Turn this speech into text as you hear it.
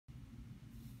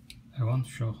I want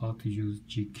to show how to use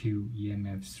GQ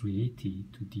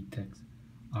EMF-380 to detect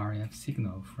RF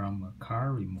signal from a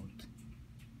car remote.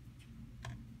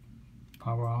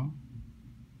 Power on.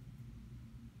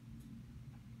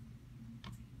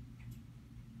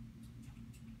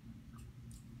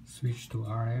 Switch to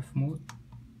RF mode,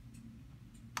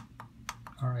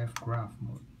 RF graph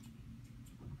mode.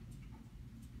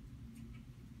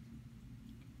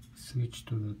 Switch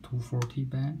to the 240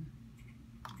 band,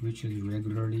 which is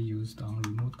regularly used on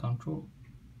remote control.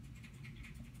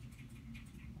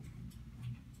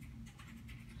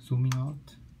 Zooming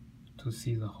out to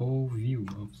see the whole view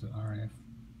of the RF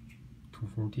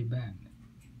 240 band.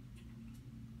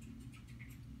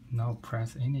 Now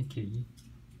press any key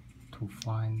to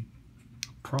find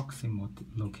approximate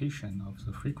location of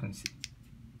the frequency.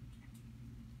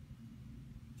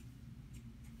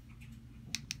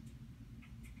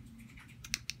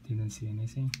 Didn't see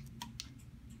anything.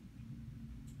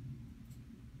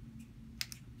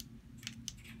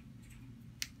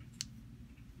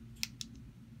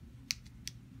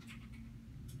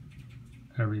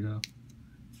 Here we go.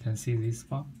 You can see this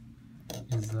spot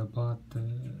is about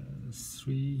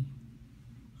 310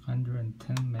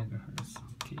 megahertz.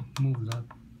 Okay, move that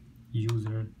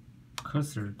user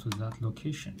cursor to that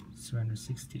location,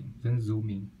 316. Then zoom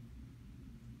in.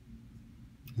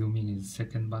 Zoom in is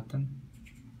second button.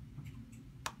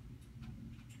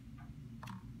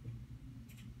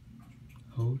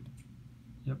 Hold.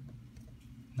 Yep.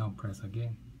 Now press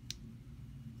again.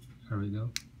 Here we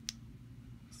go.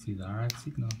 See the RF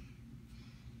signal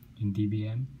in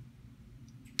dBm.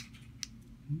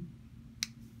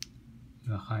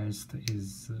 The highest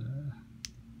is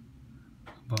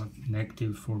about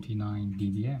negative 49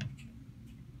 dBm.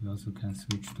 You also can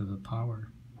switch to the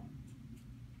power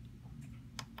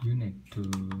unit to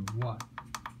watt,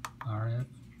 RF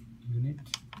unit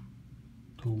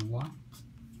to watt.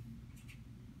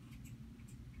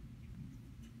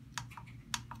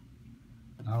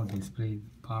 Now display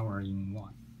power in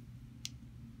watt.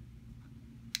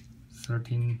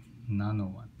 13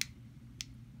 nanowatt.